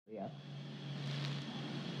Yeah.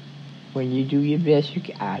 When you do your best, you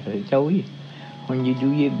can, I already told you. When you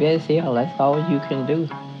do your best, hell, that's all you can do.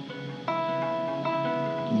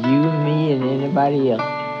 You, me, and anybody else.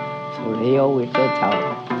 So they always that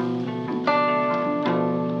talk.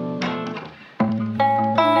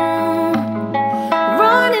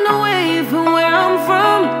 Running away from where I'm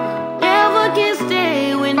from. Never can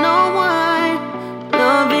stay with no one.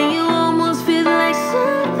 Loving you almost feels like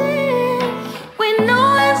something when no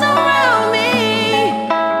one's around me.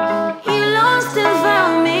 You lost and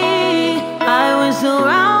found me. I was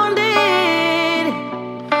surrounded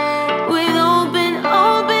with open,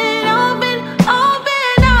 open, open,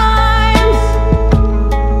 open arms.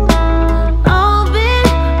 Open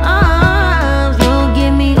arms, you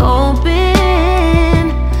get me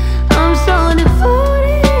open. I'm so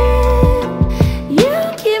devoted. You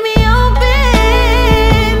keep me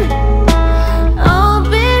open.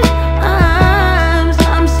 Open arms,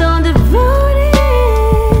 I'm so devoted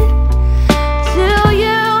to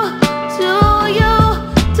you, to you,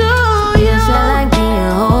 to you. You sound like being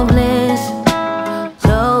hopeless,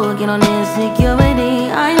 choking on insecurity.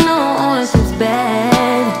 I know ownership's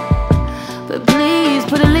bad, but please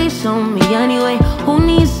put a leash on me anyway. Who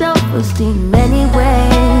needs self-esteem anyway?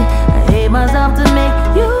 I hate myself to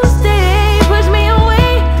make you stay. Push me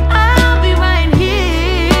away, I'll be right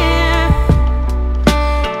here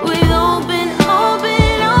with open,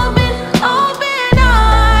 open, open, open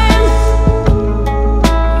arms.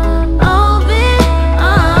 Open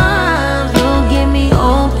arms, you get me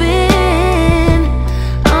open.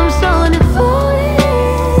 I'm so devoted.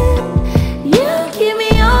 You keep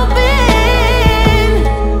me open.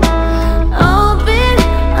 Open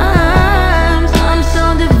arms, I'm so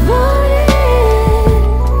devoted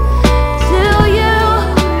to you,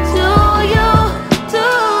 to you, to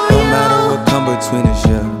No you. matter what come between us,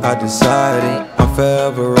 yeah, I decided I'm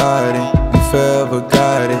forever riding, you forever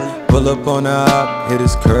guided. Pull up on the hop, hit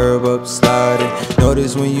this curb up, sliding.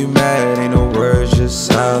 Notice when you mad, ain't no words, just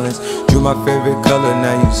silence. Drew my favorite color,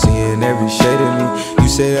 now you seeing every shade of me. You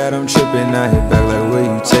say that I'm tripping, I hit back like where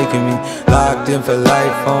you taking me. Locked in for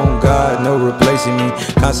life, on God, no replacing me.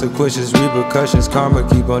 Consequences, repercussions, karma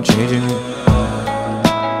keep on changing me.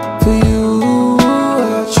 For you,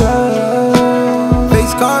 I try.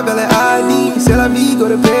 Face card, belly ID. C'est la vie, go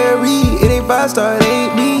to Perry. It ain't 5-star, it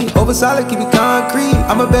ain't me. Over solid, keep it concrete.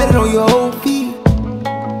 I'ma bet it on your whole feet.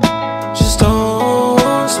 Just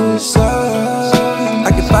don't switch sides.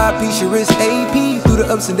 I can 5-piece your wrist AP. Through the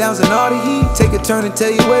ups and downs and all the heat. Take a turn and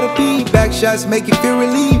tell you where to be. Back shots make you feel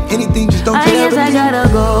relieved. Anything, just don't I care guess I to leave. gotta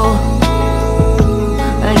go.